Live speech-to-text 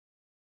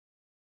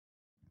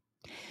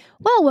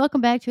Well,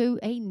 welcome back to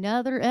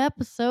another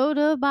episode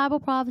of Bible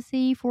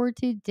Prophecy for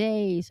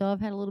today. So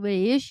I've had a little bit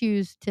of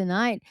issues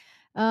tonight.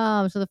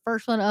 So the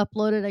first one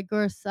uploaded, I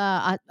guess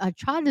I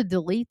tried to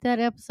delete that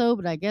episode,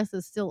 but I guess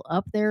it's still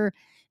up there.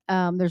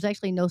 There's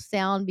actually no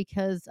sound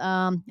because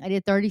I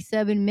did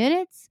 37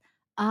 minutes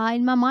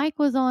and my mic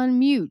was on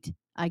mute,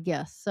 I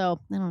guess. So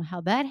I don't know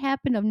how that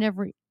happened. I've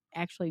never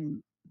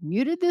actually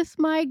muted this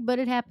mic, but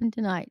it happened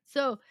tonight.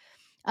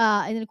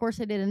 And then, of course,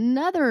 I did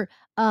another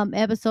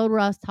episode where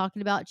I was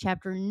talking about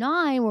chapter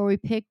 9, where we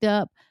picked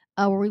up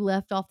where we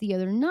left off the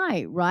other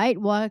night, right?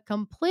 Well, I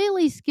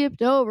completely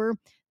skipped over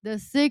the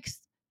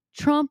sixth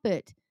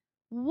trumpet.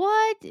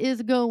 What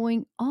is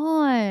going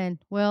on?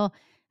 Well,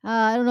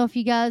 I don't know if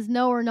you guys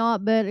know or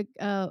not, but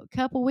a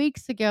couple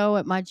weeks ago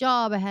at my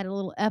job, I had a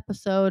little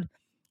episode.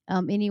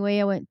 Anyway,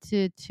 I went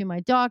to my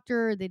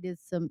doctor. They did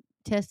some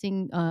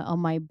testing on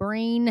my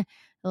brain,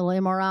 a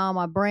little MRI on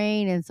my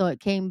brain, and so it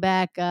came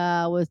back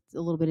with a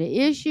little bit of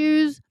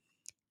issues.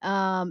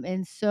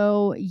 And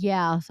so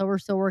yeah, so we're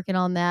still working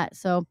on that.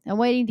 So I'm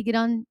waiting to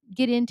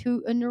get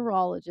into a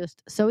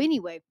neurologist. So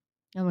anyway,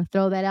 I'm gonna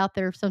throw that out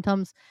there.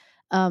 Sometimes,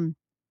 um,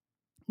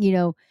 you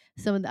know,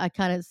 some of the, I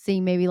kind of see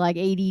maybe like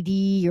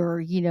ADD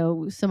or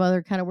some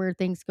other kind of weird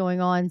things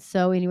going on.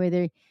 So anyway,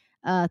 they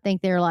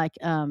think they're like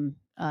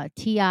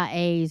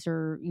TIAs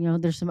or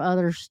there's some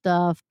other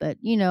stuff. But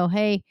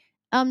hey,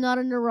 I'm not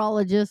a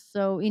neurologist,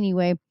 so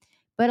anyway.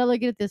 But I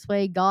look at it this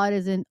way: God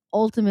is in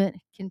ultimate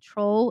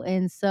control,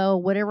 and so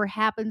whatever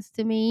happens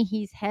to me,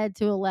 He's had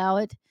to allow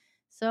it.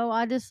 So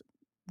I just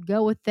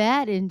go with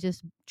that and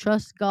just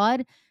trust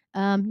God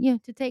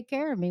to take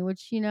care of me,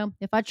 which,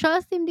 if I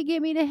trust him to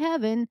get me to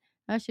heaven,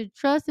 I should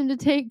trust him to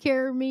take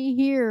care of me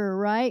here,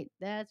 right?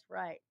 That's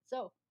right.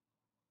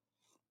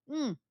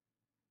 Mm,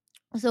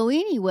 so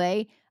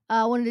anyway,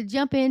 I wanted to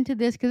jump into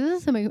this because this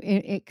is some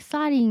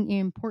exciting,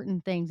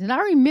 important things. And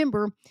I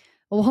remember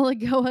a while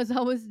ago as I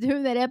was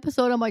doing that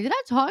episode, I'm like, did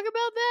I talk about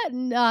that?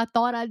 And I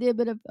thought I did,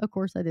 but of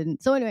course I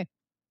didn't. So anyway,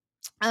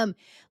 um,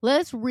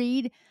 let's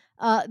read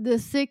the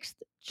sixth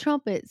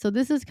trumpet. So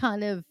this is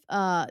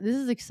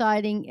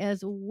exciting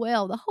as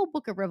well. The whole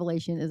book of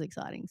Revelation is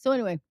exciting. So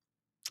anyway,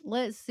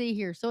 let's see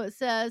here. So it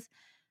says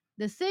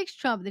the sixth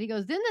trumpet. Then he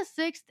goes, then the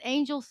sixth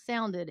angel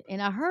sounded,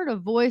 and I heard a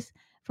voice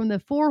from the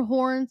four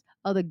horns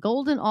of the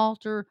golden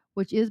altar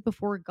which is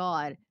before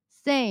God,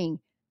 saying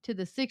to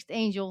the sixth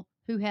angel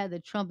who had the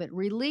trumpet,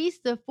 release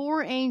the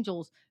four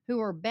angels who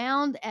are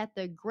bound at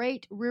the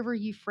great river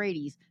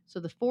Euphrates. So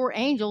the four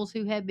angels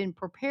who had been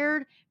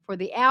prepared for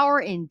the hour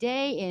and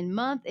day and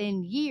month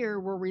and year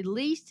were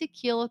released to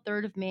kill a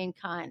third of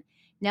mankind.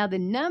 Now the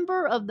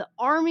number of the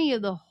army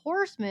of the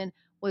horsemen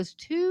was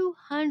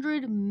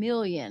 200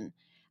 million.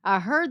 I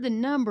heard the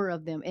number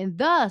of them, and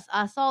thus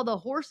I saw the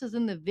horses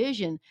in the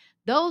vision.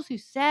 Those who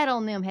sat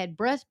on them had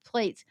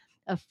breastplates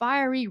of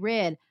fiery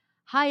red,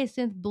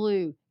 hyacinth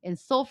blue, and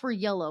sulfur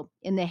yellow,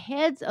 and the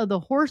heads of the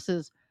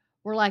horses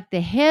were like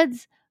the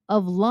heads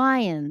of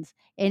lions,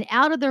 and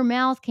out of their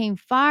mouths came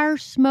fire,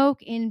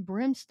 smoke, and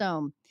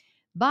brimstone.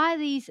 By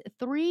these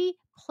three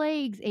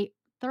plagues, a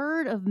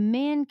third of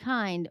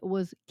mankind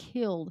was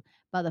killed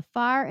by the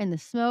fire and the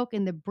smoke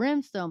and the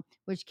brimstone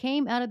which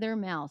came out of their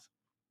mouths.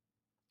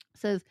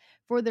 Says,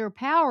 for their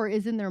power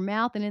is in their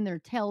mouth and in their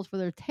tails, for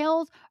their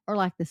tails are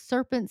like the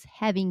serpents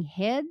having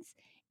heads,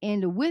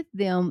 and with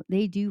them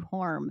they do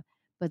harm.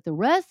 But the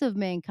rest of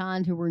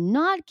mankind who were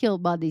not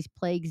killed by these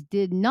plagues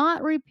did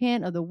not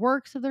repent of the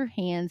works of their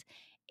hands,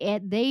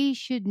 and they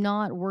should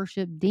not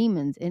worship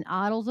demons and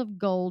idols of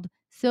gold,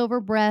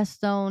 silver, brass,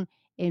 stone,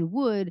 and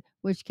wood,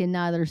 which can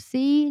neither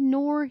see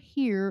nor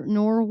hear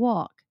nor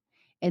walk.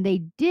 And they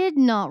did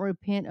not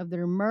repent of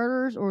their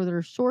murders or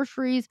their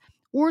sorceries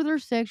or their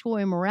sexual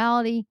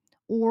immorality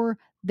or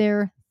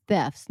their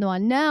thefts. Now, I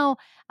know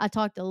I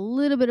talked a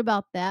little bit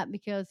about that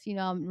because,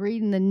 I'm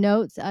reading the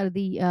notes out of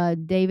the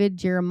David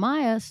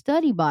Jeremiah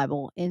study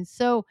Bible. And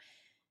so,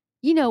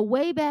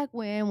 way back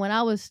when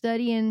I was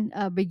studying,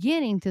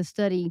 beginning to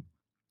study,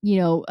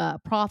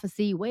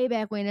 prophecy, way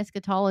back when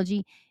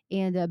eschatology,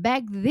 and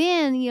back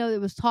then, there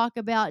was talk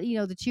about,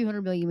 the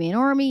 200 million man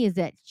army. Is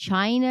that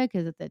China?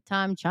 Because at that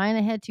time,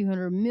 China had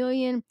 200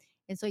 million.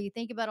 And so you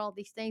think about all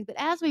these things. But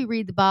as we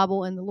read the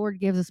Bible and the Lord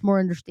gives us more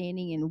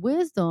understanding and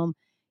wisdom,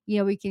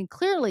 we can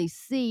clearly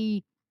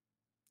see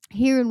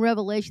here in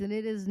Revelation that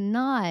it is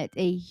not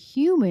a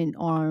human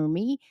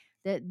army,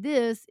 that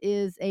this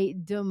is a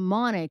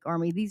demonic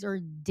army. These are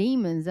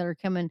demons that are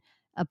coming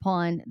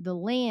upon the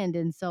land.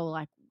 And so,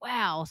 like,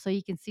 wow. So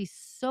you can see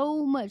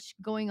so much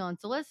going on.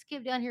 So let's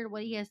skip down here to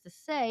what he has to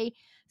say. It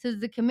says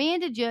the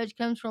command to judge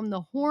comes from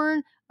the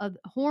horns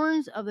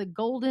of the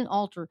golden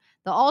altar.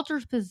 The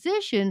altar's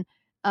position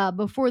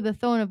before the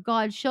throne of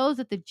God shows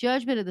that the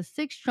judgment of the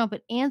sixth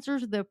trumpet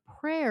answers the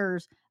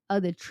prayers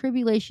of the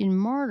tribulation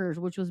martyrs,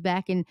 which was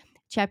back in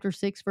chapter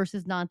 6,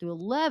 verses 9 through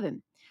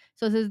 11.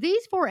 So it says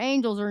these four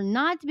angels are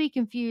not to be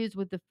confused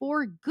with the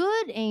four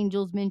good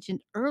angels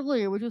mentioned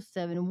earlier, which was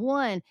 7 and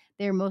 1.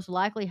 They're most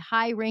likely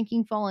high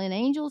ranking fallen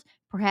angels,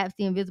 perhaps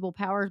the invisible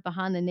powers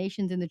behind the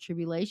nations in the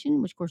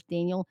tribulation, which, of course,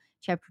 Daniel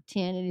chapter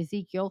 10 and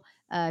Ezekiel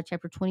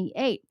chapter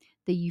 28.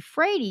 The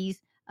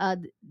Euphrates,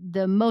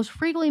 the most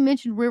frequently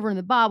mentioned river in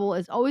the Bible,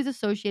 is always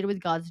associated with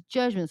God's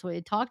judgment. So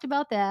it talked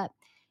about that.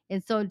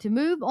 And so to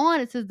move on,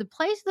 it says the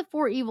place of the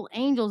four evil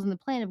angels in the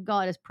plan of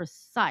God is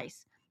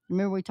precise.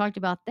 Remember, we talked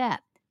about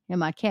that. And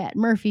my cat,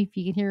 Murphy, if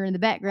you can hear her in the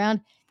background,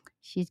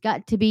 she's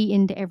got to be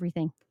into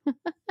everything.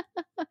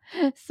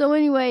 So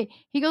anyway,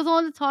 he goes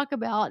on to talk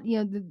about,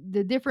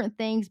 the different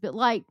things, but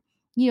like,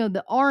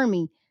 the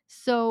army.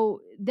 So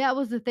that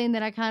was the thing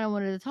that I kind of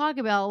wanted to talk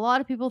about. A lot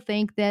of people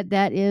think that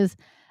that is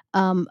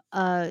um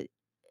uh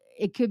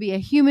it could be a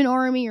human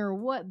army or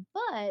what,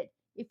 but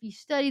if you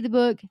study the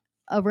book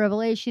of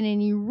Revelation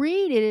and you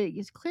read it,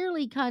 it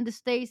clearly kind of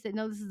states that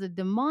no, this is a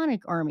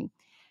demonic army.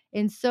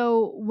 And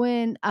so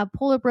when I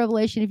pull up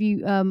Revelation, if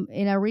you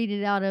and I read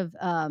it out of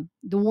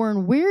the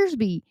Warren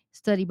Wiersbe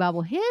Study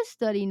Bible, his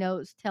study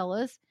notes tell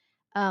us,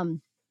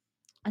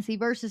 I see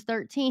verses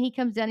 13. He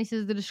comes down. He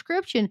says the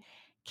description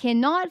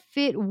cannot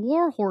fit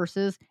war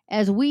horses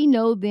as we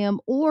know them,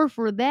 or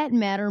for that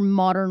matter,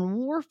 modern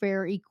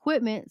warfare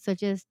equipment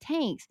such as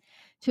tanks.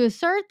 To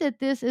assert that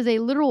this is a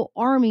literal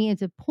army and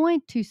to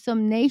point to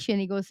some nation,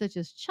 he goes, such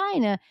as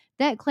China,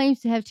 that claims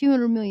to have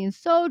 200 million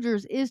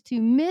soldiers, is to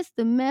miss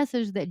the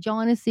message that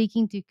John is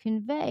seeking to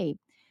convey.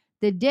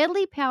 The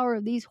deadly power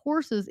of these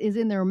horses is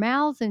in their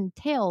mouths and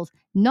tails,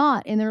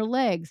 not in their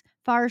legs.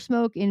 Fire,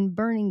 smoke, and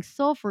burning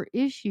sulfur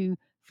issue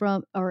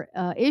from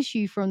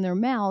their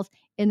mouths,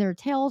 and their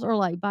tails are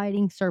like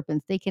biting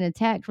serpents. They can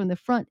attack from the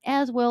front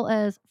as well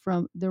as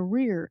from the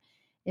rear.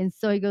 And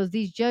so he goes,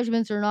 these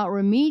judgments are not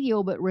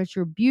remedial but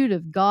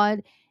retributive.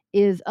 God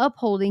is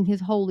upholding his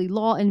holy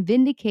law and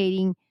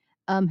vindicating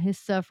his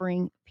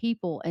suffering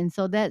people. And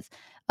so that's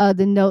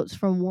the notes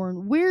from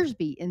Warren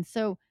Wiersbe. And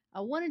so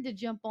I wanted to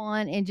jump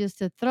on and just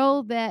to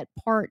throw that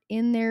part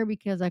in there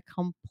because I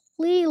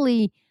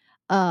completely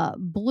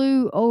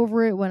blew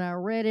over it when I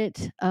read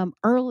it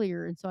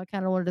earlier. And so I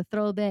kind of wanted to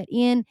throw that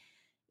in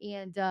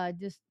and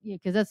just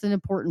because that's an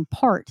important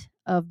part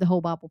of the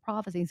whole Bible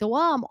prophecy. So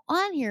while I'm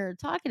on here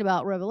talking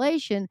about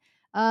Revelation,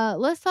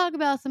 let's talk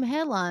about some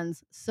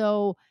headlines.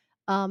 So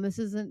this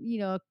isn't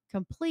a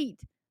complete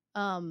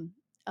um,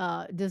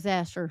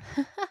 disaster.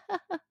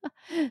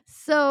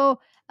 So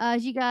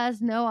as you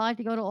guys know, I like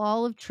to go to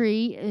Olive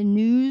Tree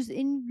News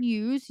and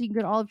Views. You can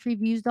go to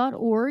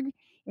olivetreeviews.org,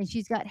 and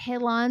she's got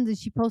headlines and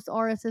she posts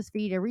RSS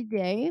feed every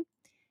day.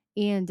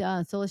 And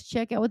so let's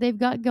check out what they've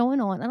got going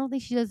on. I don't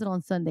think she does it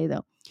on Sunday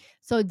though.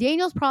 So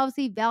Daniel's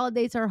prophecy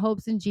validates our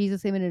hopes in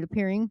Jesus' imminent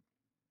appearing.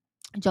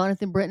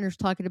 Jonathan Brentner's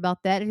talking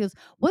about that. He goes,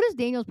 what does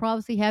Daniel's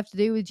prophecy have to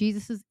do with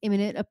Jesus'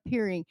 imminent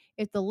appearing?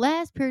 If the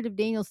last period of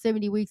Daniel's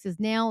 70 weeks is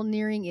now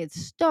nearing its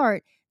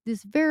start,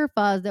 this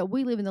verifies that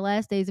we live in the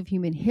last days of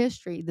human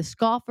history. The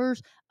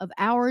scoffers of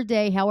our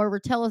day, however,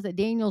 tell us that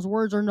Daniel's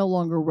words are no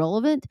longer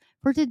relevant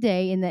for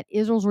today and that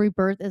Israel's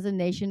rebirth as a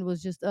nation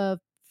was just a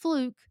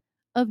fluke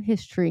of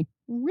history.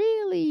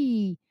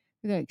 Really?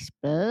 We're going to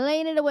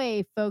explain it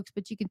away, folks,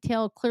 but you can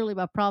tell clearly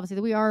by prophecy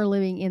that we are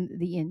living in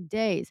the end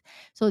days.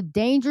 So,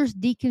 dangerous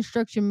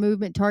deconstruction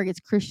movement targets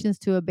Christians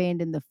to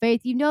abandon the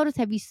faith. You notice,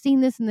 have you seen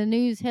this in the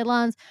news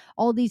headlines?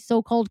 All these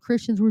so called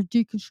Christians were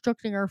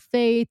deconstructing our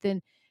faith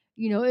and,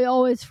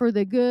 it's for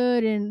the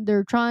good. And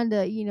they're trying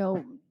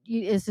to,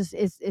 it's just,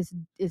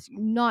 it's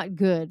not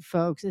good,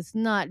 folks. It's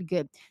not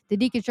good. The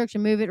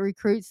deconstruction movement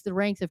recruits the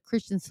ranks of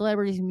Christian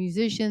celebrities and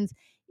musicians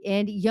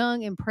and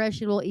young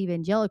impressionable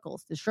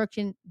evangelicals.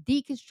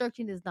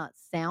 Deconstruction is not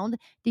sound.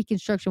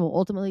 Deconstruction will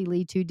ultimately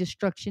lead to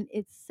destruction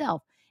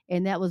itself.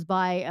 And that was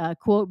by a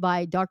quote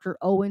by Dr.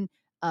 Owen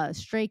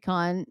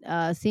Strachan,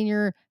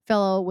 senior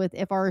fellow with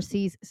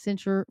FRC's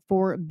Center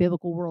for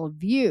Biblical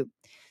Worldview.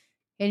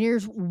 And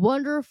here's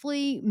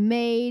wonderfully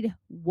made,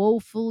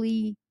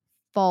 woefully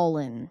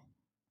fallen.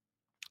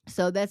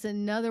 So that's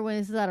another one.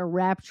 This is out of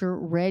Rapture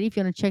Ready. If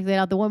you want to check that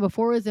out, the one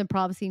before was in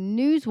Prophecy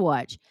News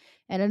Watch.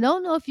 And I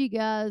don't know if you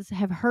guys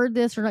have heard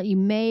this or not. You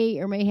may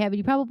or may have, and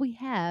you probably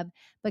have.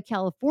 But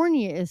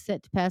California is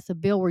set to pass a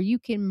bill where you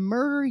can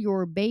murder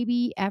your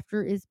baby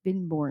after it's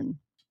been born.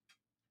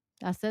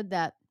 I said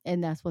that,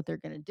 and that's what they're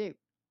going to do.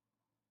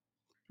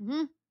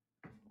 Mm-hmm.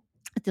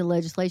 It's in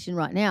legislation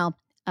right now.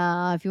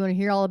 If you want to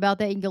hear all about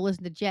that, you can go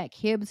listen to Jack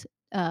Hibbs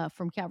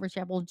from Calvary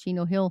Chapel,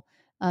 Chino Hill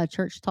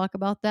Church talk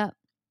about that.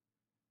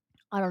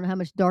 I don't know how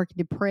much dark,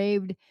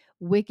 depraved,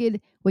 wicked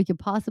we could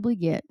possibly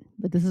get,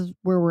 but this is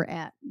where we're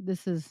at.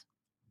 This is,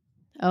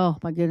 oh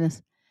my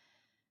goodness.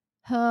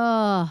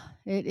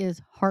 It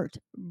is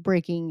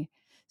heartbreaking.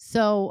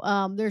 So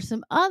there's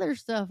some other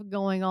stuff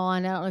going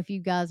on. I don't know if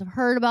you guys have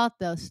heard about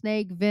the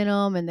snake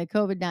venom and the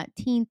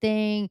COVID-19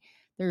 thing.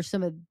 There's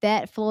some of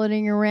that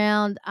floating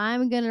around.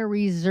 I'm going to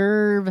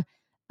reserve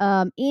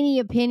any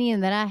opinion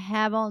that I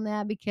have on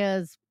that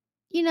because,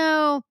 you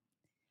know,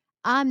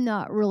 I'm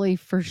not really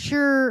for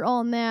sure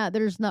on that.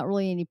 There's not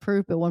really any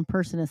proof, but one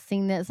person has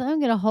seen that. So I'm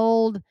going to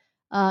hold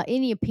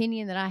any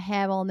opinion that I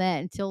have on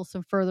that until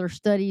some further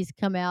studies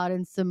come out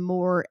and some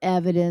more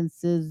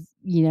evidence is,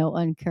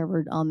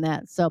 uncovered on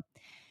that. So,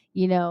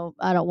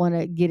 I don't want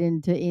to get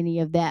into any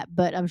of that,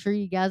 but I'm sure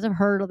you guys have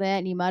heard of that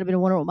and you might have been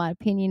wondering what my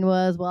opinion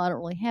was. Well, I don't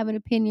really have an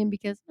opinion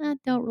because I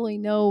don't really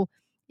know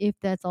if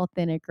that's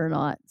authentic or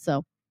not.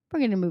 So we're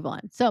going to move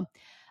on. So,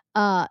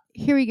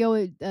 here we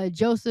go.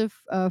 Joseph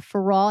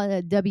Farrar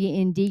at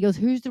WND goes,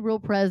 "Who's the real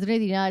president of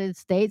the United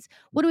States?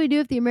 What do we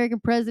do if the American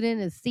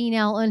president is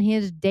senile,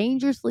 unhinged,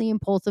 dangerously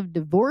impulsive,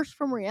 divorced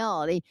from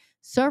reality,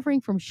 suffering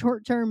from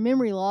short term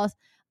memory loss,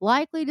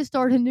 likely to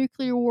start a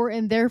nuclear war,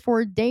 and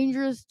therefore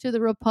dangerous to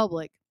the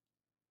republic?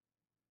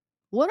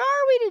 What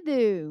are we to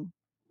do?"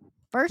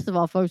 First of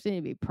all, folks, we need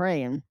to be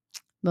praying,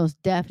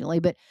 most definitely.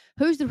 But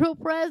who's the real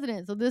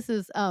president? So this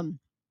is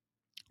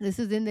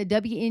in the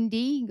WND.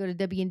 You can go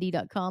to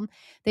WND.com.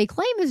 They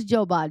claim it's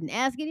Joe Biden.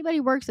 Ask anybody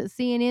who works at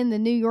CNN, the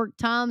New York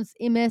Times,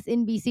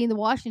 MSNBC, and the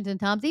Washington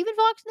Times, even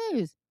Fox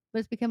News. But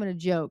it's becoming a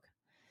joke.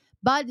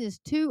 Biden is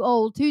too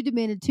old, too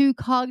demented, too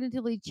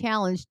cognitively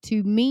challenged,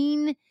 too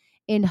mean,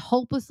 and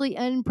hopelessly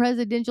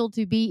unpresidential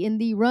to be in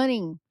the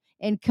running.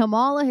 And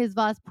Kamala, his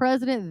vice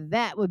president,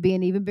 that would be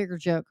an even bigger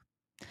joke.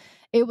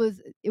 It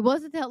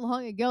wasn't that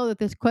long ago that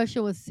this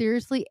question was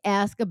seriously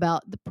asked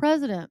about the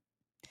president.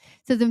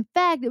 Says, in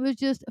fact, it was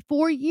just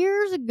 4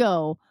 years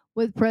ago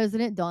with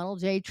President Donald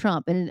J.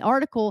 Trump. In an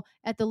article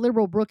at the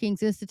liberal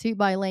Brookings Institute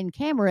by Elaine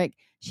Kamerick,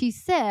 she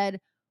said,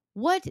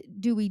 "What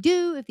do we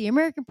do if the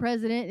American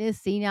president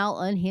is senile,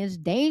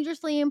 unhinged,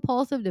 dangerously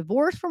impulsive,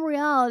 divorced from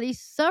reality,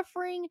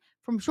 suffering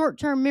from short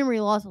term memory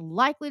loss,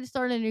 likely to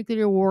start a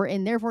nuclear war,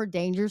 and therefore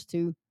dangerous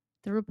to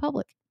the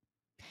republic?"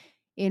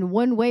 In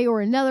one way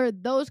or another,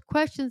 those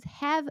questions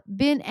have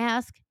been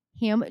asked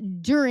him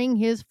during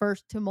his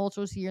first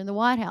tumultuous year in the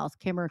White House,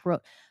 Kamerick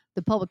wrote.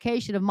 The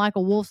publication of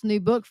Michael Wolff's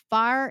new book,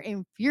 Fire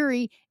and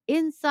Fury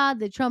Inside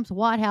the Trump's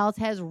White House,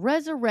 has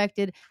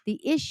resurrected the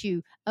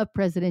issue of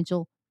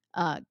presidential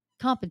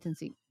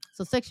competency.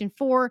 So, section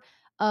 4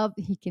 of,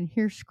 you can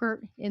hear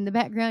Skirt in the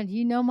background.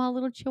 You know my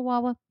little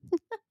chihuahua.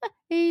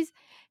 He's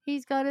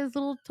he's got his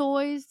little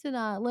toys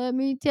tonight, let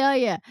me tell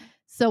you.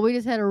 So we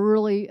just had a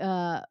really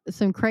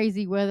some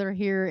crazy weather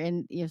here,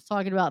 and was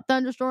talking about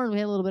thunderstorms. We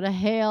had a little bit of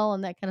hail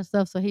and that kind of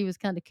stuff. So he was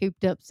kind of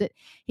cooped up.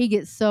 He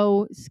gets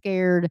so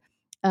scared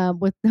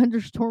with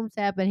thunderstorms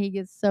happen. He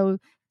gets so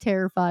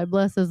terrified.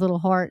 Bless his little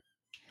heart.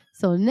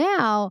 So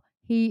now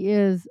he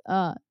is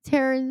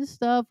tearing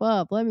stuff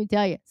up, let me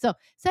tell you. So,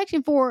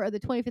 Section 4 of the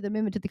 25th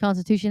Amendment to the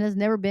Constitution has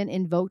never been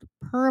invoked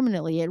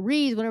permanently. It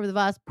reads, whenever the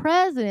vice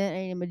president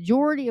and a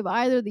majority of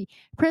either the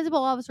principal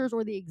officers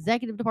or the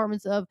executive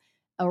departments of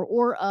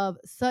or of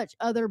such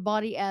other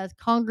body as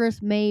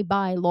Congress may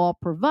by law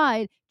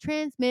provide,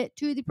 transmit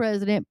to the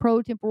president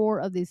pro tempore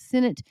of the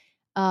Senate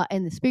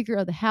and the Speaker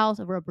of the House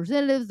of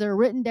Representatives their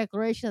written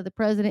declaration that the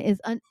president is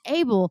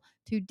unable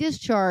to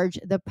discharge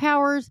the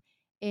powers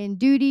and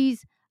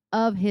duties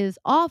of his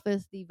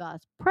office, the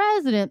vice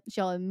president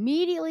shall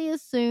immediately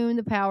assume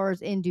the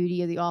powers and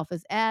duty of the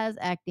office as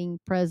acting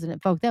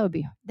president. Folks, that'd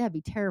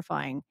be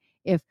terrifying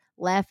if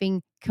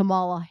laughing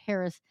Kamala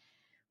Harris.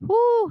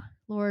 Whoo,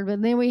 Lord.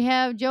 But then we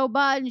have Joe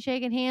Biden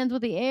shaking hands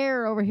with the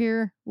air over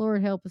here.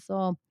 Lord help us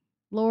all.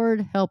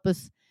 Lord help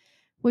us.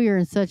 We are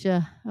in such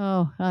a,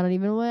 I don't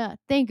even want to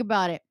think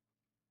about it.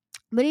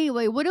 But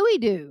anyway, what do we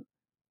do?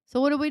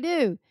 So what do we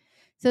do?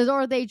 It says,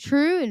 are they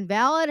true and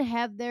valid?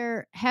 Have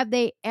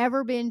they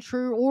ever been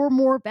true or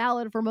more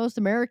valid for most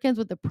Americans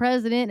with the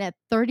president at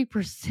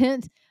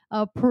 30%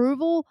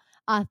 approval?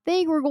 I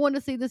think we're going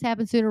to see this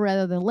happen sooner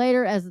rather than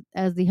later as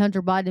the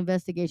Hunter Biden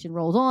investigation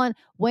rolls on.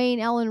 Wayne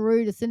Allen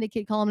Root, a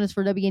syndicate columnist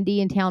for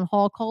WND and Town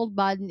Hall, called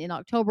Biden in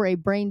October a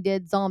brain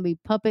dead zombie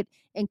puppet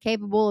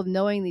incapable of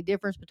knowing the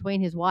difference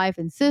between his wife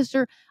and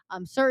sister.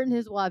 I'm certain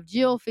his wife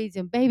Jill feeds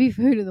him baby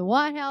food in the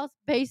White House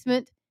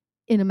basement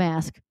in a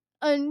mask.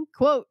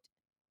 Unquote.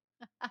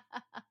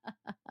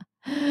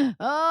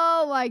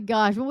 Oh my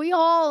gosh. Well, we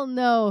all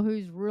know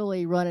who's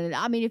really running it.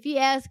 I mean, if you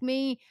ask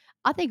me,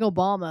 I think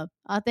Obama.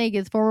 I think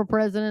it's former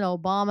President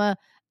Obama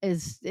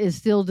is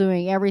still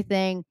doing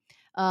everything.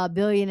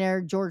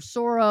 Billionaire George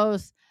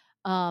Soros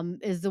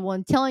is the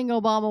one telling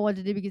Obama what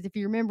to do, because if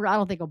you remember, I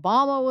don't think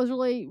Obama was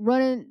really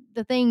running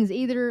the things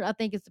either. I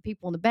think it's the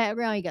people in the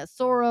background. You got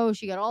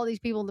Soros, you got all these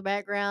people in the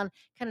background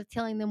kind of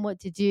telling them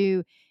what to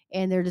do,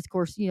 and they're just, of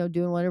course,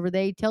 doing whatever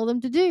they tell them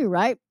to do,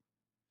 right?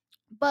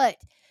 But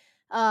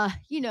man,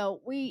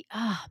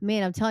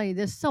 I'm telling you,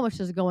 there's so much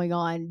that's going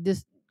on.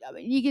 Just, I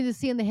mean, you can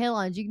just see in the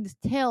headlines, you can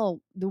just tell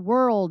the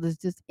world is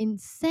just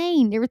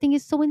insane. Everything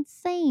is so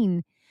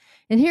insane.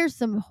 And here's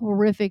some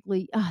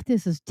horrifically,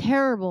 this is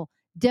terrible,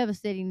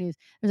 devastating news.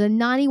 There's a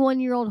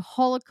 91-year-old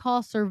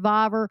Holocaust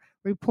survivor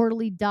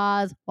reportedly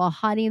dies while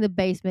hiding in the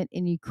basement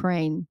in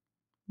Ukraine.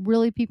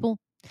 Really, people?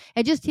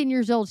 At just 10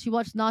 years old, she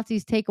watched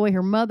Nazis take away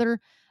her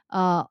mother,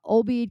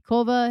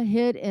 Obiadkova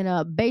hid in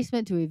a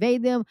basement to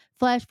evade them.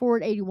 Flash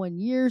forward 81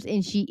 years,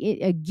 and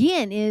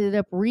again ended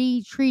up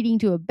retreating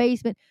to a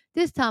basement,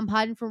 this time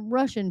hiding from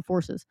Russian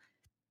forces.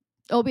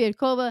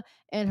 Obiadkova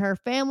and her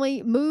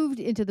family moved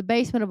into the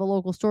basement of a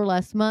local store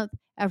last month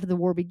after the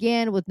war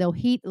began with no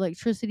heat,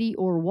 electricity,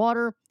 or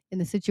water,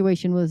 and the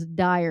situation was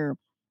dire.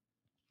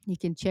 You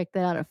can check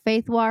that out at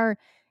Faithwire,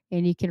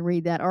 and you can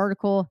read that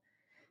article.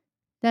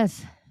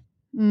 That's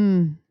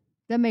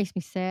that makes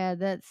me sad.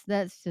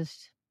 That's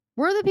just,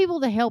 where are the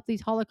people to help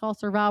these Holocaust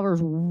survivors?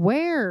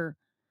 Where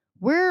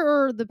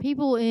are the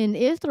people in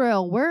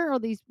Israel? Where are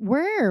these?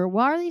 Why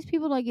are these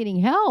people not getting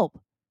help?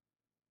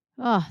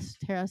 Oh, it's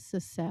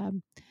just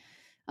sad.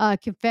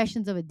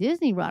 Confessions of a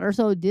Disney writer.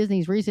 So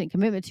Disney's recent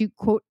commitment to,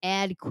 quote,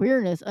 add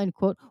queerness,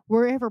 unquote,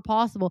 wherever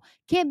possible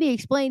can't be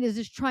explained as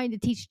just trying to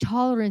teach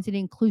tolerance and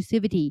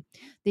inclusivity.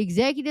 The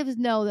executives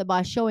know that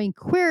by showing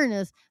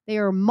queerness, they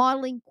are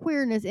modeling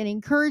queerness and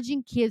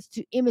encouraging kids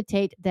to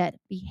imitate that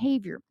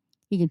behavior.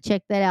 You can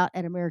check that out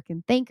at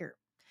American Thinker.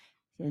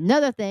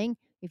 Another thing,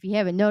 if you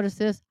haven't noticed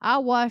this, I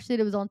watched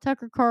it. It was on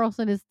Tucker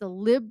Carlson. It's the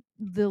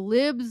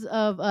libs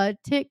of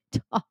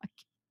TikTok.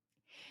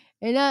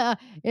 And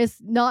it's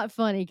not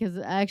funny because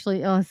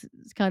actually,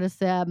 it's kind of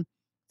sad.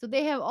 So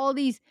they have all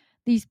these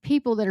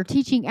people that are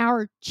teaching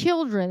our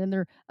children, and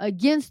they're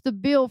against the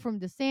bill from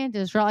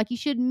DeSantis, right? Like, you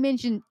shouldn't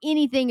mention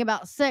anything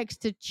about sex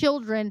to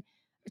children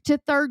to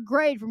third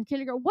grade from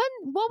kindergarten.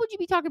 What would you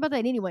be talking about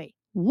that anyway?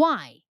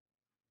 Why?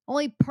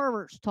 Only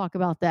perverts talk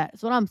about that.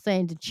 That's what I'm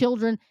saying, to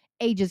children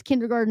ages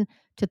kindergarten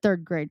to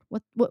third grade.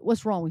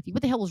 What's wrong with you?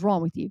 What the hell is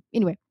wrong with you?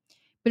 Anyway,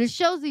 but it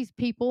shows these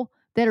people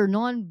that are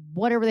non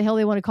whatever the hell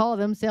they want to call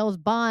themselves,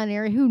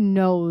 binary. Who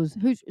knows?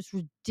 It's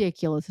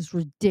ridiculous. It's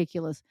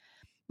ridiculous.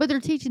 But they're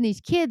teaching these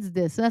kids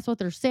this. And that's what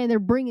they're saying. They're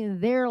bringing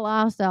their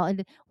lifestyle.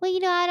 And, well,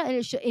 I don't.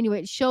 And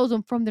anyway, it shows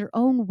them from their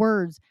own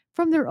words.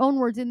 From their own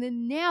words. And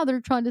then now they're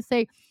trying to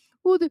say,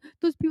 well,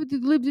 those people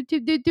that live,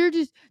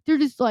 they're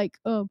just like,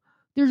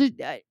 they're just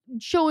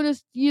showing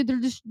us,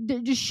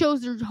 they're just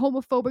shows they're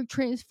homophobic,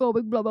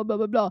 transphobic, blah, blah, blah,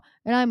 blah, blah.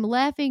 And I'm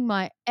laughing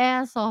my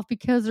ass off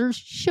because they're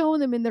showing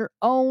them in their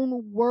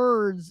own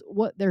words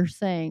what they're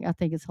saying. I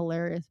think it's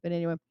hilarious. But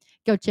anyway,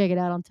 go check it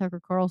out on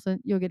Tucker Carlson.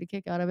 You'll get a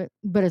kick out of it.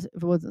 But if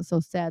it wasn't so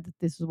sad that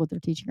this is what they're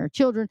teaching our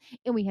children,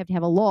 and we have to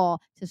have a law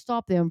to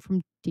stop them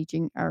from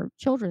teaching our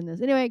children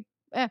this. Anyway,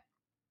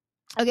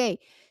 okay.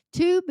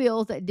 Two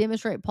bills that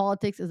demonstrate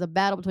politics is a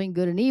battle between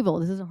good and evil.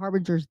 This is a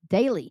Harbinger's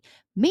Daily.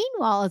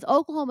 Meanwhile, as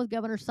Oklahoma's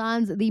governor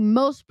signs the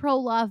most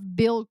pro-life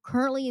bill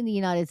currently in the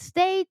United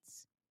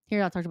States,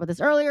 here I talked about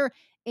this earlier,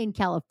 in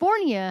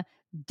California,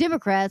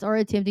 Democrats are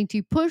attempting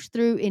to push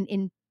through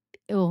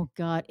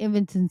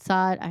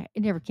infanticide. I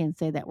never can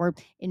say that word.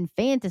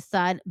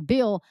 Infanticide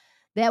bill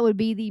that would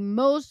be the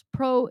most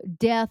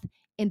pro-death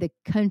in the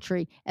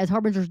country. As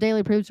Harbinger's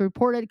Daily Proofs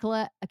reported,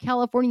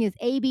 California's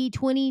AB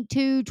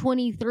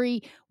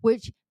 2223,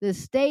 which the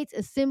state's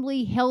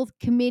Assembly Health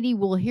Committee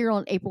will hear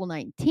on April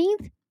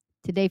 19th.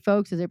 Today,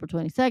 folks, is April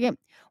 22nd,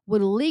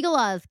 would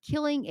legalize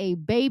killing a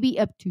baby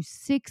up to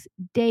 6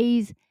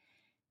 days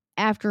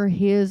after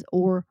his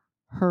or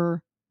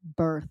her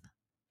birth.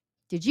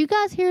 Did you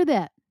guys hear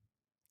that?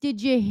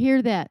 Did you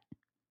hear that?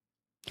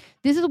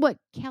 This is what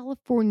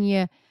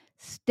California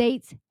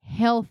State's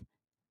Health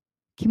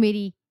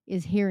Committee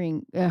is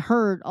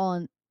heard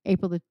on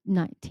April the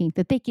 19th,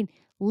 that they can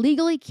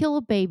legally kill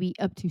a baby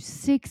up to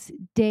 6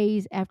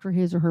 days after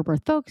his or her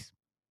birth. Folks,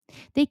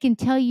 they can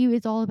tell you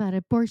it's all about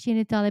abortion,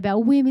 it's all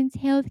about women's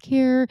health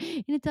care,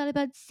 and it's all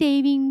about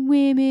saving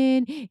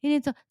women, and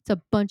it's a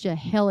bunch of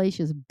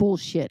hellacious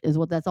bullshit is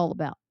what that's all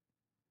about.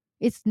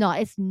 It's not.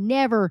 It's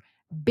never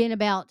been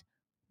about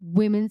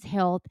women's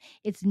health.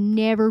 It's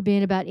never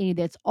been about any of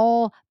that. It's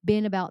all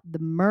been about the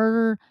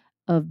murder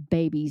of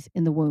babies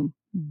in the womb.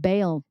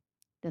 Baal.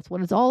 That's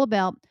what it's all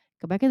about.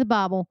 Go back in the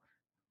Bible.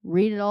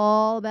 Read it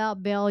all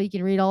about Baal. You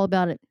can read all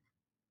about it.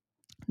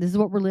 This is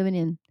what we're living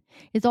in.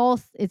 It's all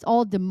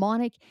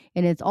demonic,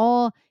 and it's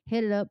all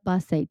headed up by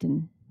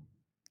Satan.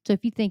 So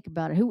if you think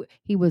about it,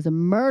 he was a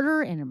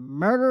murderer and a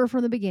murderer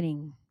from the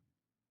beginning.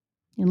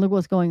 And look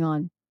what's going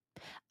on.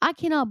 I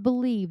cannot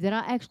believe that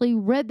I actually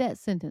read that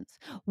sentence.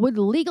 Would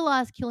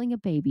legalize killing a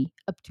baby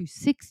up to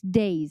 6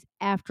 days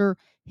after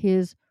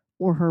his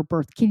or her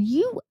birth. Can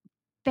you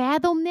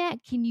fathom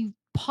that? Can you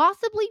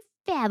possibly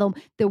fathom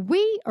that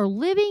we are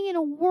living in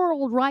a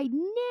world right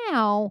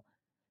now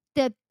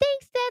that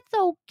thinks that's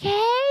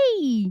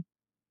okay?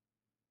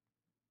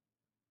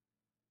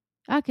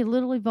 I could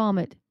literally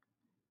vomit.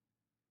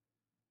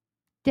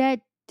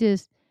 That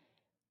just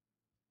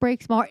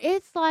breaks my heart.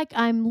 It's like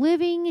I'm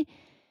living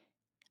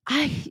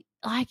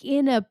like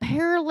in a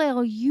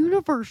parallel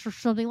universe or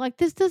something. Like,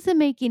 this doesn't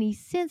make any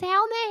sense.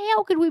 How in the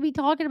hell could we be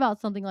talking about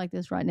something like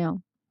this right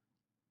now?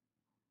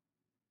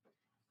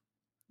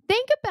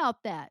 Think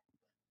about that.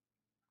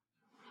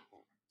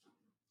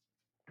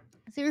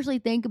 Seriously,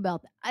 think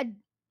about that.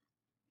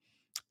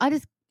 I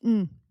just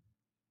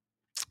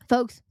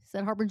folks, it's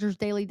at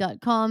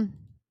harbingersdaily.com.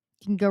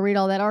 You can go read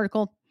all that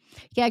article.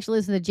 You can actually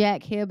listen to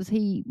Jack Hibbs.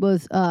 He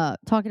was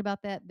talking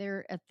about that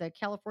there at the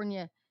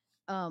California,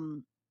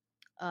 um,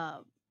 uh,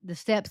 the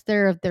steps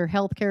there of their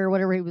healthcare or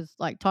whatever. He was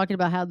like talking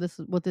about how this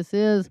is what this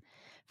is,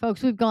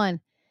 folks. We've.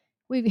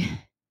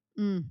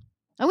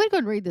 I'm going to go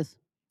and read this.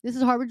 This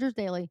is Harbinger's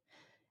Daily.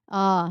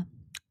 Uh,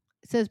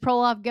 it says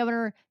pro-life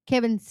Governor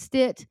Kevin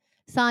Stitt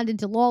signed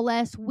into law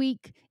last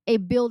week a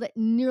bill that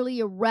nearly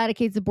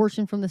eradicates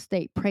abortion from the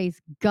state.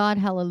 Praise God,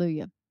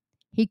 hallelujah.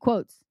 He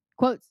quotes,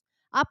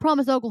 I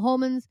promised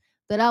Oklahomans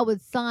that I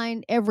would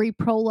sign every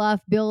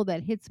pro-life bill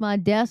that hits my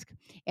desk,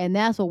 and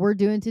that's what we're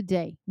doing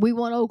today. We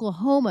want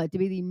Oklahoma to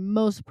be the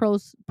most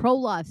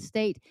pro-life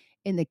state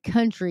in the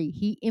country.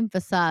 He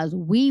emphasized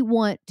we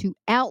want to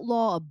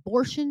outlaw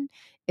abortion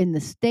in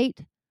the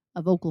state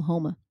of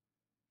Oklahoma.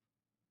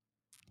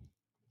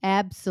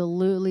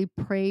 Absolutely.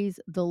 Praise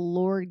the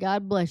Lord.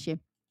 God bless you.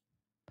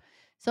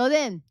 So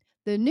then,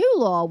 the new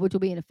law, which will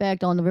be in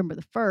effect on November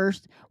the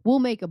 1st, will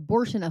make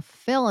abortion a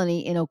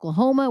felony in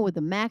Oklahoma with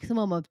a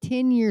maximum of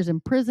 10 years in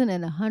prison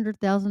and a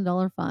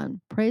 $100,000 fine.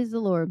 Praise the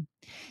Lord.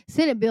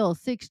 Senate Bill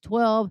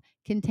 612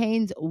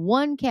 contains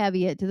one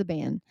caveat to the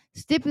ban,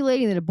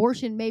 stipulating that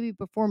abortion may be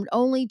performed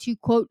only to,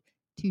 quote,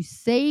 to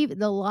save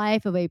the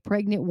life of a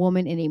pregnant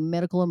woman in a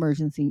medical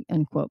emergency,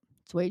 unquote.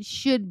 That's the way it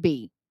should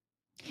be.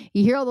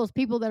 You hear all those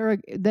people that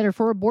are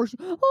for abortion.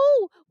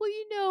 Oh,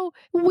 well,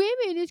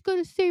 women, it's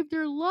going to save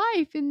their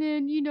life, and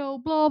then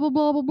blah blah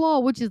blah blah blah,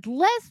 which is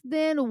less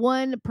than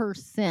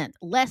 1%.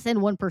 Less than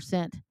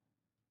 1%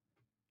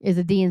 is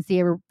a DNC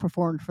ever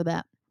performed for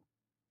that.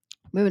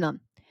 Moving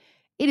on.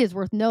 It is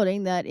worth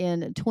noting that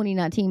in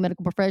 2019,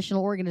 medical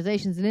professional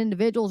organizations and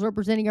individuals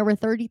representing over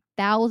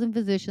 30,000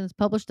 physicians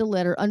published a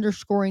letter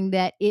underscoring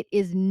that it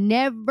is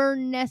never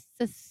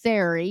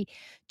necessary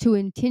to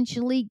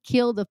intentionally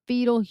kill the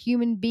fetal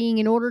human being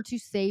in order to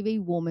save a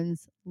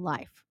woman's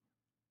life.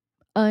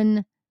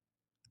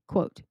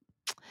 Unquote.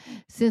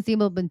 Since the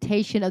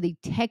implementation of the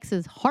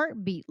Texas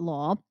heartbeat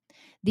law,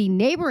 the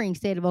neighboring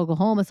state of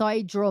Oklahoma saw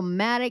a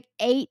dramatic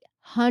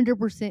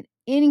 800%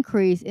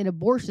 increase in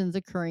abortions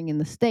occurring in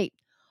the state.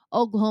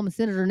 Oklahoma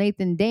Senator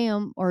Nathan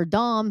Dom,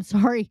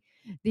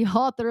 the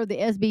author of the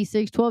SB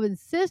 612,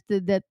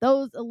 insisted that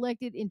those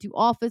elected into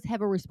office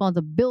have a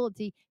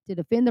responsibility to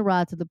defend the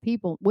rights of the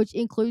people, which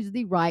includes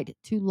the right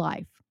to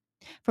life.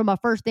 From my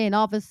first day in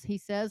office, he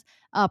says,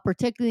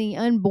 protecting the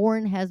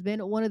unborn has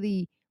been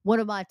one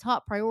of my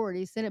top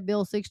priorities. Senate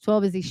Bill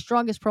 612 is the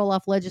strongest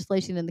pro-life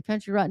legislation in the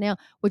country right now,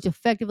 which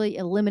effectively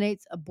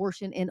eliminates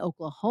abortion in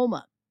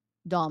Oklahoma.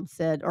 Dom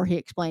said, or he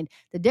explained,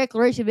 the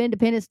Declaration of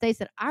Independence states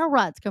that our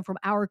rights come from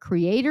our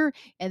Creator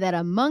and that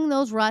among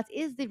those rights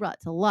is the right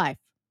to life.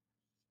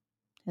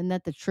 Isn't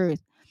that the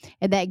truth?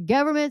 And that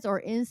governments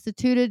are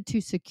instituted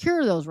to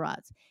secure those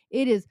rights.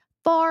 It is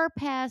far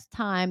past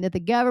time that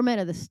the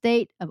government of the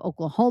state of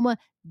Oklahoma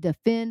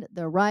defend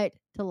the right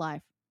to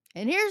life.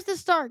 And here's the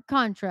stark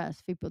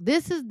contrast, people.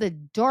 This is the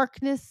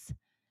darkness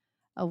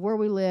of where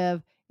we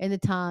live in the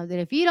times. And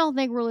if you don't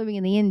think we're living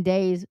in the end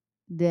days,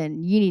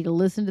 then you need to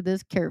listen to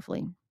this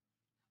carefully.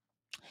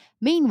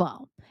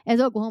 Meanwhile,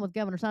 as Oklahoma's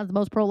governor signs the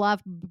most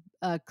pro-life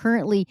bill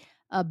currently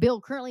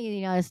in the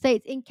United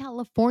States, in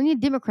California,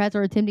 Democrats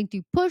are attempting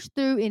to push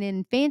through an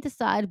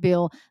infanticide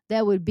bill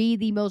that would be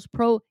the most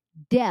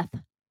pro-death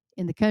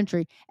in the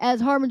country. As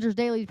Harbinger's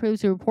Daily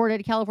previously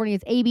reported,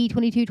 California's AB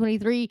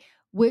 2223,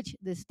 which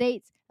the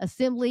state's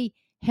Assembly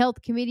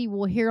Health Committee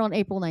will hear on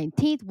April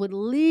 19th, would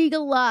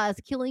legalize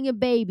killing a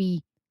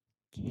baby.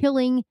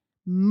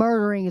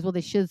 Murdering is what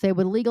they should say,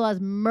 would legalize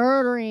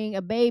murdering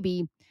a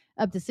baby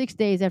up to 6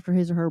 days after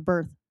his or her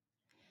birth.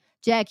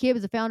 Jack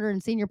Hibbs, the founder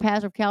and senior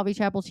pastor of Calvary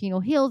Chapel, Chino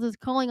Hills, is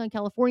calling on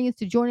Californians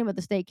to join him at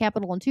the state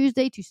capitol on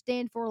Tuesday to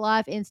stand for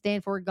life and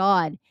stand for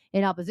God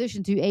in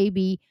opposition to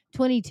AB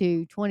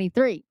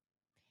 2223,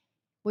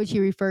 which he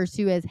refers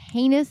to as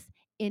heinous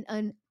and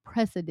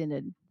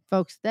unprecedented.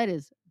 Folks, that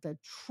is the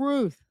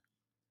truth.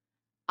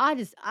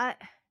 I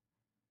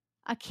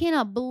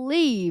cannot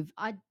believe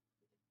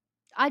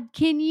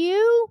can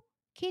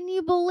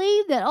you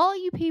believe that all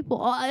you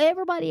people,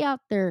 everybody out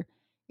there,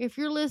 if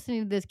you're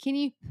listening to this, can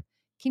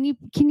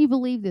you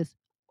believe this?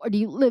 Or do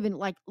you live in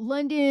like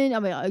London? I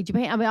mean,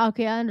 Japan. I mean,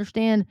 okay, I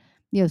understand.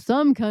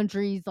 Some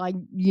countries like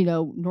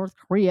North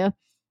Korea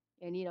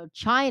and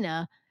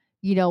China.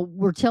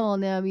 We're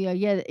telling them, yeah,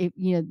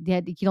 you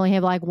can only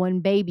have like one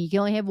baby. You can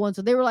only have one.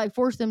 So they were like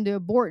forced them to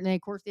abort, and of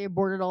course they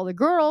aborted all the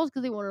girls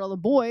because they wanted all the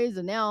boys,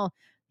 and now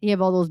you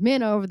have all those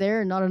men over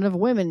there and not enough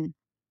women.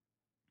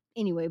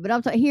 Anyway, but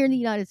I'm talking here in the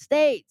United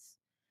States.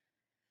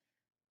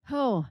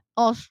 Oh,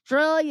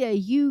 Australia,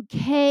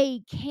 UK,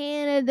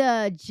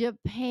 Canada,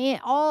 Japan,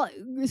 all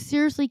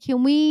seriously,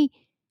 can we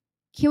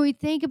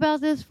think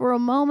about this for a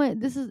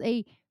moment? This is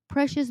a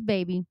precious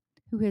baby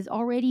who has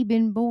already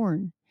been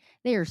born.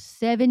 They are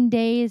 7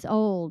 days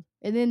old.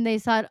 And then they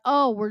decide,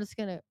 "Oh, we're just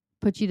going to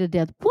put you to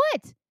death."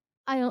 What?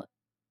 I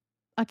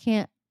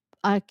can't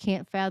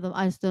fathom.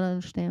 I still don't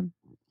understand.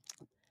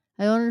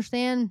 I don't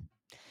understand.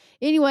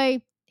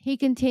 Anyway, he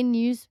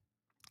continues.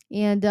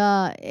 And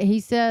he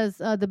says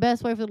the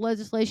best way for the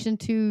legislation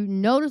to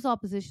notice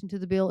opposition to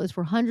the bill is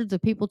for hundreds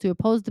of people to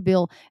oppose the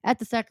bill at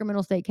the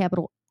Sacramento State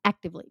Capitol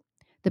actively.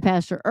 The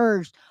pastor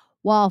urged,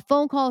 while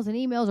phone calls and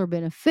emails are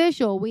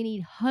beneficial, we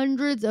need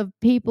hundreds of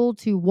people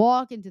to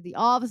walk into the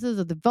offices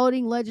of the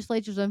voting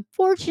legislatures.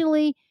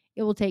 Unfortunately,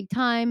 it will take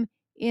time,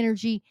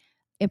 energy,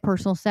 and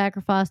personal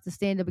sacrifice to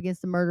stand up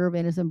against the murder of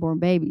innocent born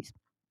babies.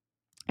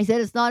 He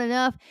said it's not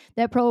enough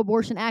that pro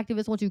abortion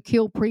activists want to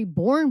kill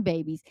preborn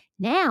babies.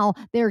 Now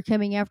they're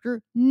coming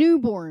after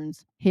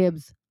newborns,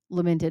 Hibbs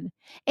lamented.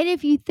 And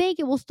if you think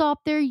it will stop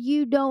there,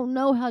 you don't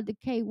know how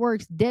decay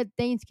works. Dead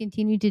things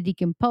continue to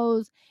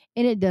decompose,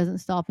 and it doesn't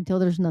stop until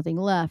there's nothing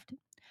left.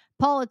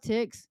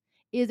 Politics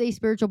is a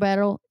spiritual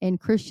battle, and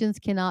Christians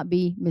cannot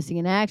be missing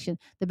in action.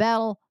 The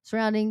battle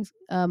surrounding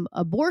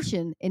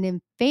abortion and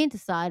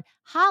infanticide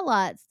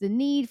highlights the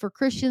need for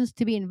Christians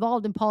to be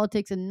involved in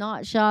politics and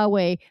not shy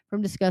away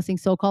from discussing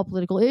so called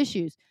political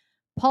issues.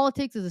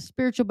 Politics is a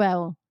spiritual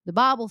battle. The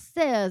Bible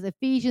says,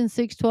 Ephesians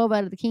 6:12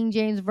 out of the King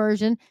James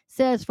Version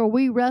says, "For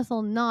we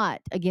wrestle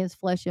not against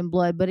flesh and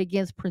blood, but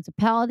against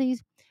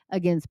principalities,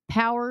 against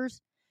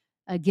powers,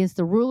 against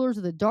the rulers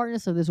of the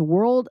darkness of this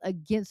world,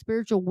 against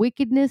spiritual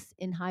wickedness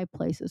in high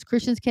places."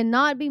 Christians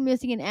cannot be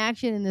missing in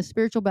action in the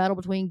spiritual battle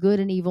between good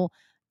and evil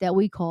that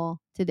we call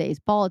today's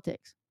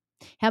politics.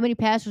 How many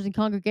pastors and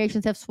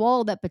congregations have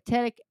swallowed that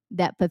pathetic,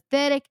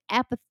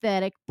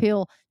 apathetic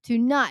pill to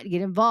not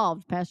get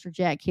involved? Pastor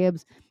Jack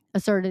Hibbs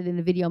asserted in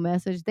a video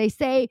message. They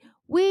say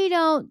we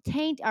don't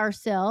taint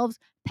ourselves,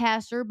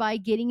 pastor, by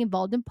getting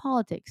involved in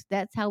politics.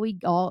 That's how we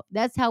got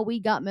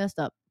messed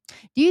up.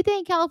 Do you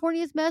think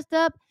California is messed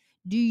up?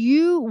 Do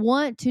you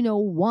want to know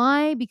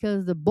why?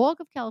 Because the bulk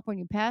of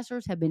California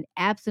pastors have been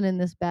absent in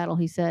this battle,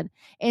 he said.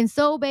 And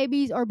so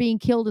babies are being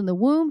killed in the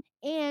womb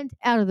and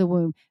out of the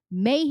womb.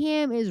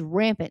 Mayhem is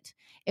rampant.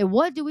 And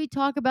what do we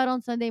talk about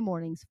on Sunday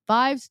mornings?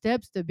 5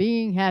 steps to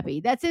being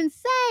happy. That's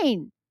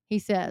insane, he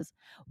says.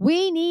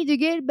 We need to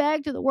get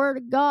back to the word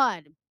of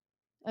God,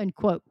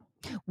 unquote.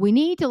 We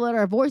need to let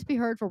our voice be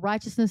heard for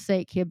righteousness'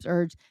 sake, Hibbs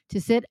urged. To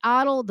sit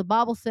idle, the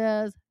Bible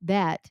says,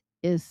 that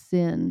is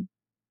sin.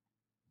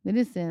 It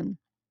is sin.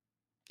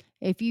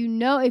 If you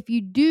know to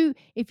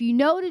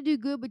do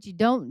good but you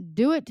don't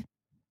do it,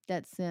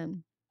 that's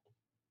sin.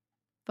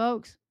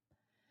 Folks,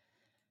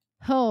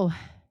 oh,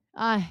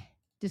 I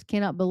just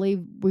cannot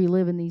believe we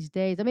live in these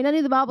days. I mean, I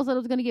knew the Bible said it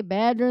was going to get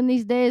bad during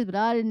these days, but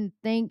I didn't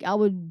think I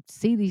would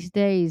see these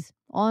days,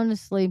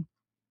 honestly.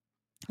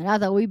 And I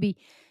thought we'd be,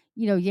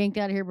 yanked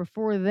out of here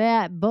before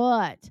that.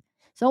 But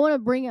so I want to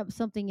bring up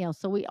something else.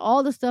 So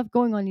all the stuff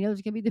going on,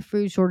 there's gonna be the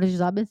food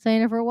shortages. I've been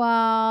saying it for a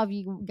while. If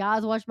you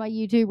guys watch my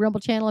YouTube Rumble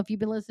channel, if you've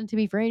been listening to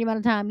me for any amount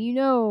of time,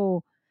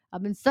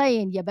 I've been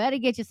saying you better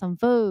get you some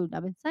food.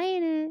 I've been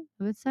saying it.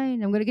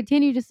 I'm gonna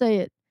continue to say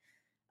it.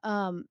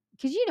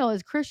 Because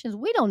as Christians,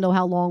 we don't know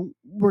how long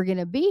we're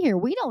gonna be here.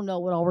 We don't know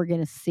what all we're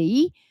gonna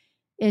see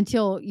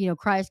until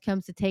Christ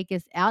comes to take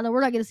us out. And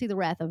we're not going to see the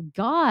wrath of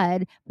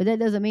God, but that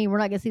doesn't mean we're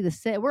not going to see the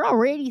set. We're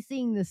already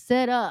seeing the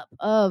setup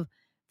of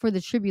for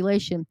the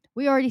tribulation.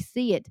 We already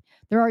see it.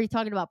 They're already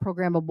talking about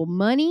programmable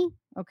money.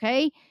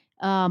 Okay.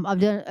 I've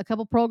done a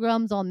couple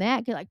programs on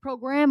that. Like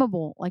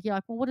programmable, like you're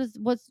like, well,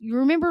 what's you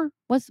remember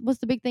what's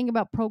the big thing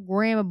about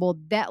programmable?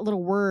 That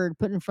little word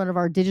put in front of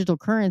our digital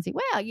currency.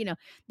 Well,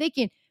 they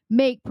can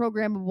make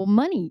programmable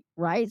money,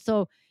 right?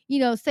 So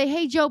say,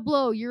 hey Joe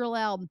Blow, you're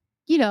allowed,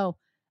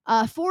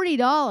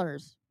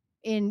 $40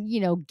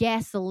 in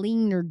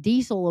gasoline or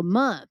diesel a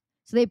month.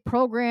 So they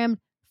programmed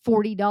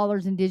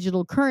 $40 in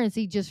digital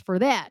currency just for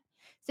that.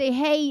 Say,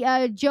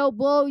 hey, Joe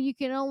Blow, you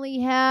can only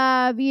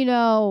have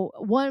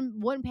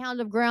one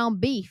pound of ground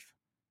beef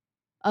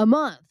a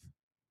month.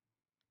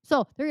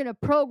 So they're going to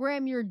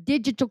program your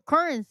digital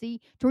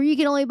currency to where you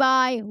can only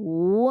buy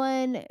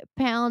 1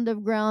 pound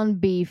of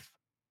ground beef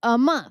a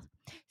month.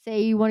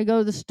 Say you want to go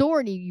to the store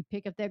and you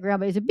pick up that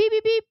ground beef, it's a beep,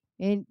 beep, beep,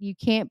 and you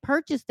can't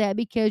purchase that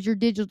because your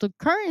digital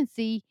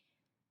currency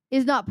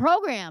is not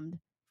programmed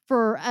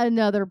for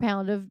another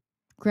pound of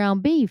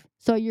ground beef.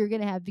 So you're going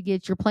to have to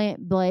get your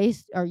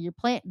plant-based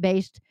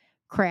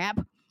crap,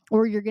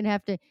 or you're going to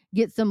have to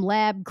get some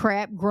lab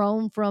crap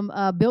grown from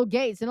Bill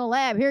Gates in a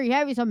lab. Here, you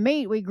have some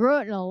meat. We grew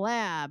it in a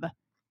lab.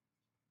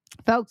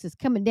 Folks, it's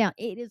coming down.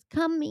 It is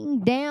coming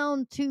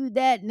down to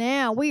that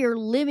now. We are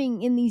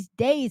living in these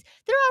days.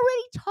 They're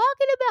already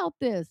talking about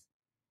this.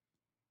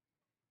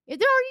 If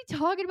they're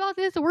already talking about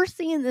this and we're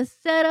seeing the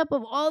setup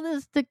of all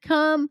this to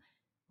come,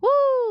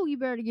 whoo, you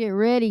better get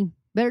ready.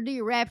 Better do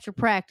your rapture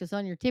practice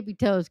on your tippy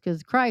toes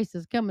because Christ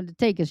is coming to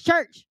take his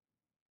church.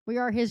 We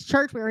are his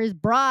church. We are his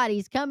bride.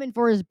 He's coming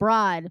for his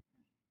bride.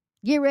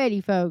 Get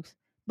ready, folks.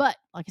 But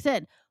like I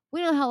said,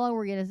 we don't know how long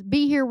we're going to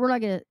be here. We're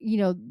not going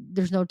to,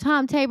 there's no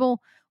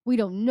timetable. We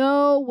don't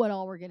know what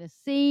all we're going to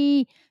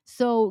see.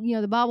 So,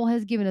 the Bible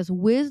has given us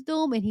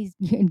wisdom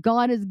and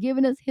God has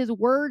given us his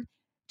word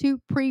to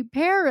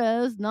prepare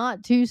us,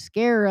 not to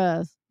scare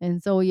us.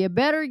 And so you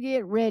better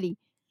get ready.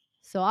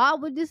 So I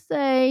would just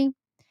say,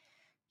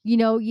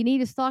 You need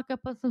to stock up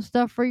on some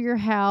stuff for your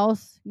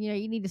house.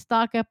 You need to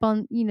stock up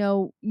on,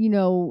 of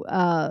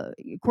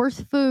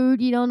course,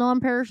 food,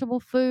 non-perishable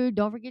food.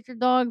 Don't forget your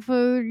dog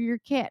food or your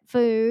cat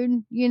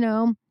food,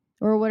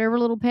 or whatever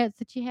little pets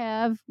that you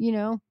have.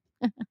 Some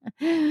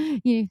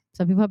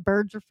people have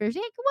birds or fish,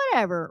 yeah,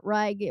 whatever,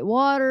 right? Get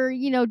water,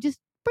 just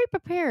be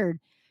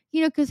prepared,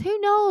 because who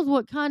knows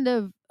what kind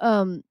of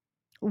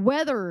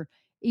weather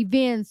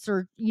events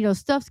or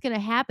stuff's going to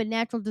happen,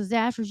 natural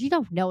disasters. You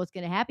don't know what's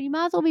going to happen. You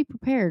might as well be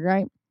prepared,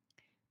 right?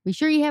 Be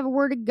sure you have a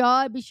word of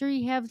God. Be sure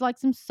you have like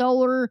some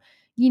solar,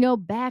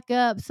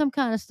 backup, some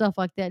kind of stuff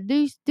like that.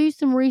 Do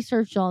some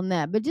research on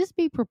that, but just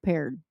be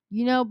prepared.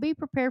 Be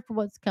prepared for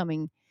what's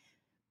coming.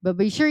 But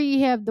be sure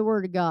you have the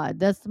word of God.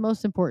 That's the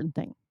most important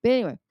thing. But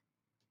anyway,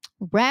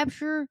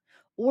 rapture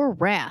or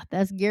wrath.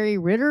 That's Gary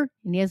Ritter,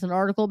 and he has an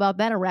article about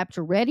that on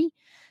Rapture Ready.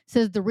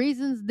 Says the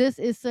reasons this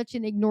is such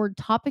an ignored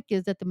topic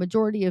is that the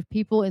majority of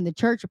people in the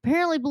church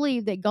apparently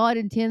believe that God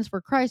intends for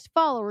Christ's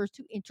followers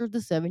to enter the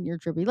 7-year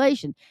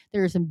tribulation.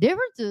 There are some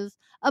differences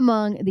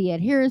among the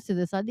adherents to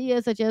this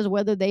idea, such as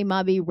whether they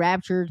might be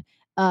raptured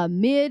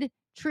mid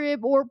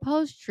trib or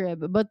post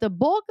trib. But the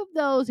bulk of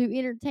those who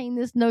entertain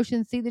this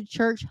notion see the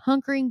church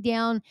hunkering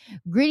down,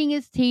 gritting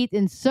its teeth,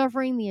 and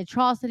suffering the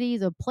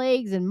atrocities of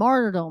plagues and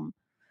martyrdom.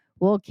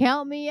 Well,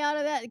 count me out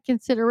of that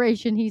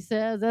consideration, he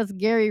says. That's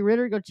Gary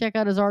Ritter. Go check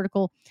out his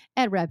article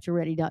at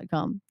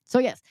raptureready.com. So,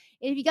 yes,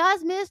 if you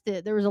guys missed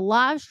it, there was a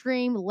live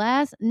stream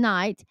last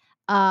night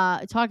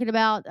talking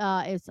about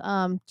it's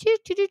I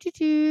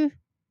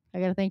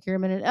gotta think here a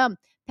minute.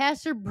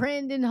 Pastor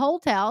Brandon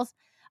Holthouse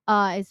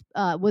is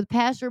with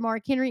Pastor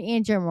Mark Henry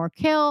and Jeremy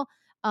Markell.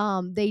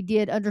 They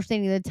did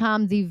Understanding the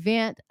Times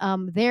event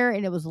there,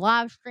 and it was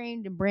live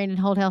streamed. And Brandon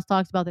Holthouse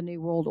talks about the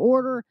New World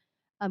Order.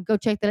 Go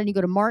check that out. You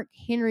go to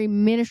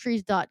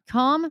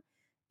markhenryministries.com,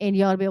 and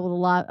you ought to be able to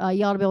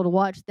you ought to be able to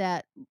watch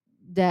that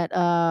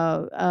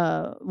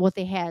what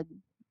they had,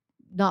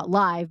 not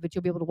live, but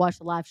you'll be able to watch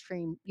the live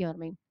stream. You know what I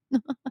mean?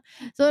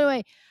 So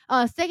anyway,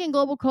 second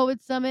global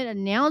COVID summit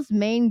announced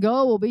main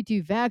goal will be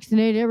to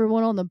vaccinate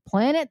everyone on the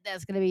planet.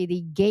 That's going to be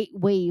the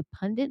Gateway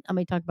Pundit. I'm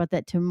going to talk about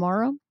that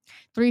tomorrow.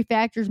 3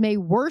 factors may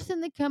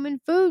worsen the coming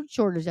food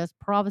shortage. That's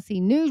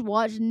Prophecy News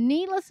Watch.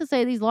 Needless to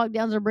say, these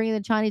lockdowns are bringing the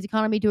Chinese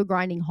economy to a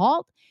grinding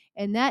halt,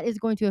 and that is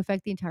going to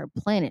affect the entire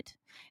planet.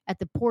 At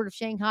the port of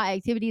Shanghai,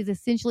 activity is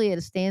essentially at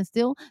a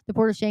standstill. The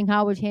port of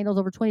Shanghai, which handles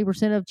over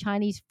 20% of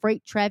Chinese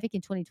freight traffic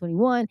in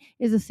 2021,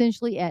 is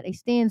essentially at a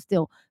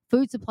standstill.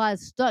 Food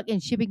supplies stuck in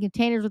shipping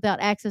containers without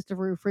access to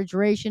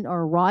refrigeration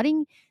are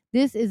rotting.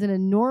 This is an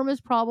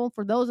enormous problem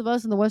for those of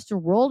us in the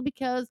Western world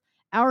because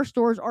our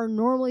stores are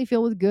normally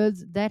filled with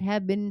goods that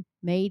have been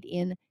made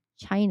in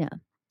China.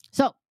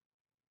 So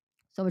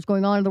much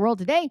going on in the world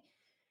today.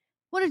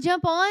 Want to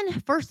jump on,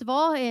 first of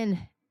all, and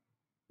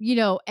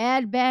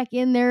add back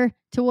in there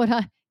to what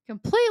I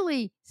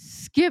completely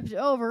skipped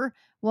over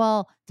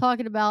while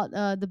talking about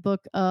the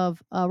book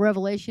of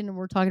Revelation, and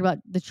we're talking about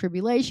the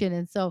tribulation.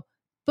 And so,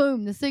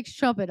 boom, the 6th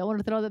trumpet. I want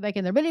to throw that back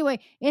in there. But anyway,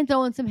 and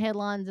throw in some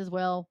headlines as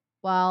well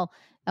while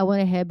I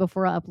went ahead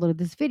before I uploaded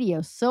this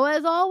video. So,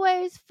 as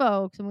always,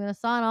 folks, I'm going to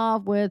sign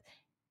off with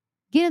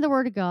get in the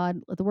Word of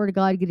God. Let the Word of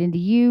God get into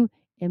you.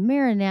 And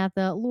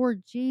Maranatha,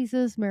 Lord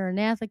Jesus,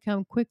 Maranatha,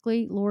 come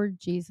quickly, Lord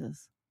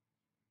Jesus.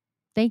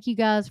 Thank you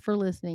guys for listening.